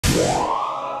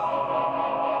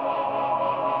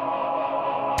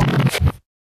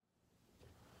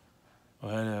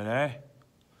Well, hello there.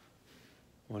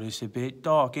 Well, it's a bit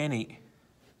dark, ain't it?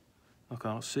 I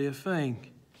can't see a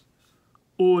thing.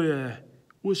 Oh yeah,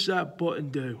 what's that button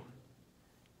do?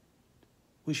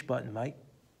 Which button, mate?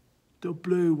 The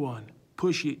blue one.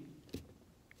 Push it.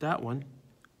 That one?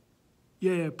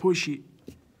 Yeah, push it.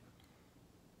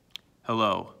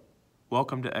 Hello.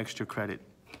 Welcome to Extra Credit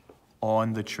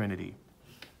on the Trinity.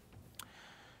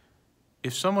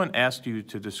 If someone asked you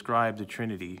to describe the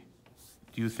Trinity,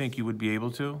 do you think you would be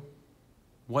able to?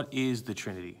 What is the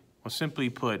Trinity? Well,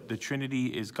 simply put, the Trinity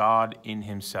is God in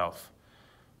himself,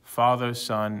 Father,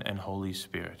 Son, and Holy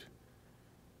Spirit.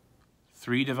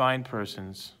 Three divine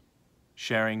persons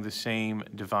sharing the same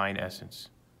divine essence,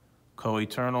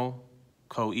 co-eternal,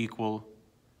 co-equal,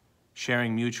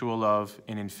 sharing mutual love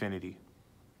in infinity.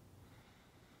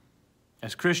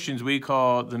 As Christians, we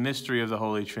call the mystery of the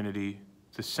Holy Trinity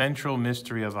the central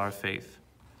mystery of our faith.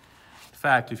 In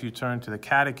fact, if you turn to the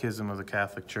Catechism of the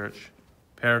Catholic Church,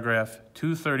 paragraph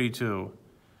 232,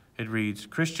 it reads,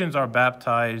 Christians are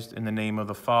baptized in the name of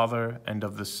the Father and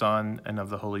of the Son and of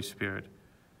the Holy Spirit.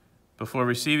 Before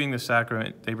receiving the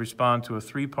sacrament, they respond to a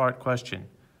three-part question.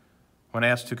 When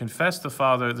asked to confess the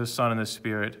Father, the Son, and the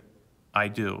Spirit, I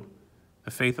do.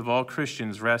 The faith of all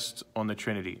Christians rests on the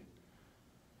Trinity.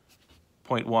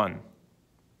 Point 1.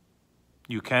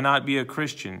 You cannot be a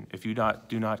Christian if you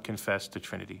do not confess the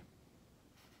Trinity.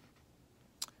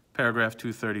 Paragraph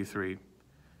 233.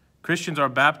 Christians are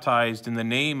baptized in the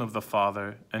name of the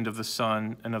Father and of the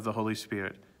Son and of the Holy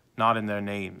Spirit, not in their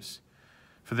names.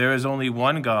 For there is only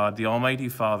one God, the Almighty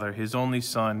Father, his only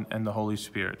Son, and the Holy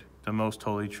Spirit, the most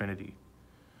holy Trinity.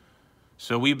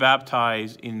 So we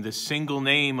baptize in the single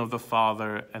name of the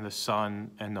Father and the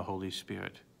Son and the Holy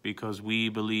Spirit, because we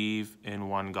believe in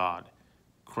one God.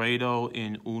 Credo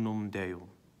in unum Deum.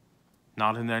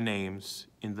 Not in their names,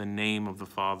 in the name of the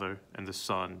Father and the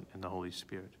Son and the Holy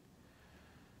Spirit.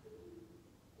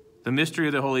 The mystery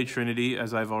of the Holy Trinity,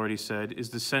 as I've already said,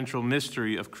 is the central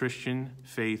mystery of Christian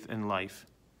faith and life.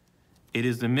 It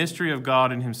is the mystery of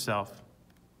God in himself.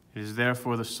 It is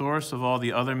therefore the source of all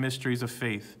the other mysteries of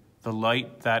faith, the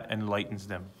light that enlightens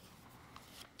them.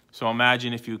 So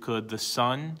imagine, if you could, the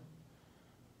sun,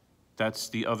 that's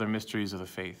the other mysteries of the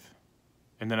faith.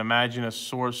 And then imagine a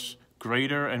source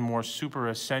greater and more super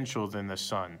essential than the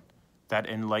sun, that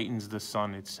enlightens the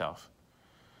sun itself.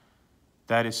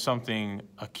 That is something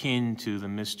akin to the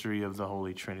mystery of the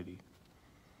Holy Trinity.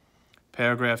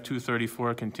 Paragraph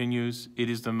 234 continues, it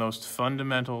is the most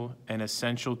fundamental and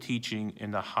essential teaching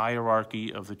in the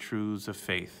hierarchy of the truths of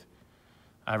faith.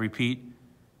 I repeat,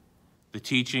 the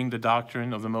teaching, the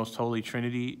doctrine of the most holy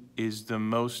Trinity is the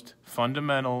most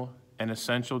fundamental and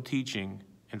essential teaching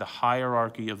in the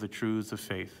hierarchy of the truths of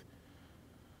faith.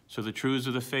 So the truths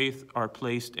of the faith are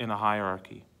placed in a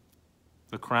hierarchy,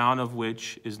 the crown of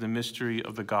which is the mystery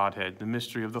of the Godhead, the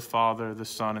mystery of the Father, the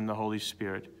Son, and the Holy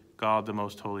Spirit, God, the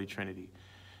most holy Trinity.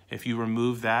 If you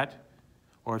remove that,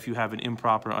 or if you have an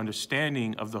improper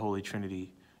understanding of the Holy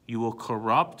Trinity, you will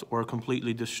corrupt or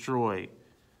completely destroy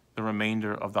the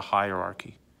remainder of the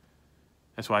hierarchy.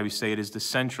 That's why we say it is the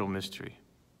central mystery.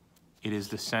 It is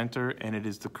the center and it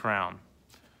is the crown,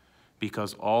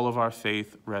 because all of our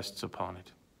faith rests upon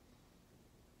it.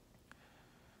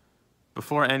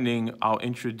 Before ending, I'll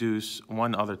introduce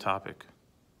one other topic.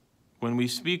 When we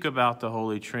speak about the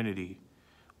Holy Trinity,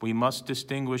 we must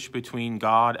distinguish between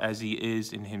God as he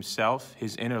is in himself,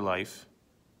 his inner life,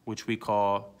 which we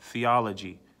call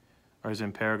theology, or as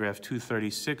in paragraph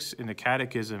 236 in the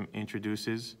Catechism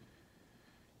introduces,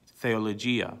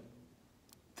 theologia.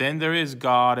 Then there is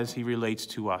God as he relates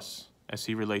to us, as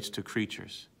he relates to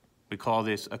creatures. We call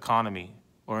this economy,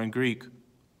 or in Greek,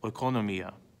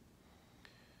 oikonomia.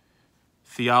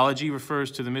 Theology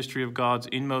refers to the mystery of God's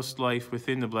inmost life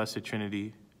within the Blessed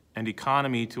Trinity, and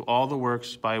economy to all the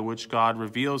works by which God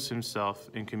reveals himself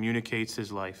and communicates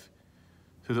his life.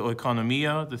 Through the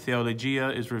oikonomia, the theologia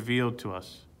is revealed to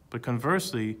us. But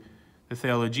conversely, the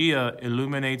theologia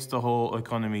illuminates the whole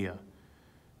oikonomia.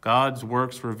 God's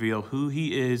works reveal who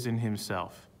he is in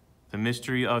himself. The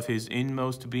mystery of his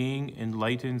inmost being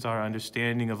enlightens our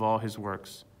understanding of all his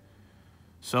works.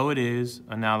 So it is,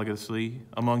 analogously,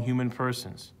 among human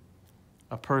persons.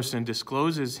 A person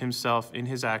discloses himself in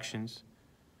his actions,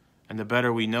 and the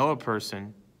better we know a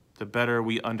person, the better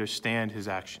we understand his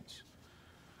actions.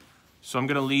 So I'm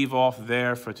going to leave off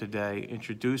there for today,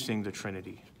 introducing the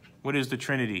Trinity. What is the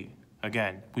Trinity?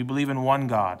 Again, we believe in one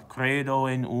God, Credo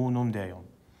in unum Deum.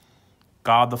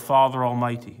 God the Father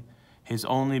Almighty, his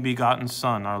only begotten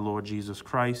Son, our Lord Jesus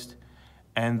Christ,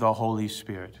 and the Holy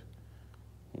Spirit.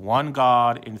 One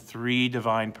God in three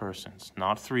divine persons,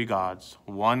 not three gods.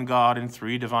 One God in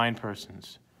three divine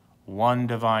persons, one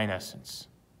divine essence.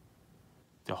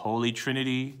 The Holy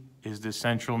Trinity is the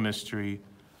central mystery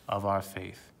of our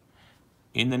faith.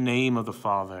 In the name of the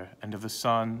Father, and of the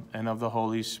Son, and of the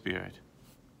Holy Spirit.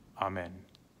 Amen.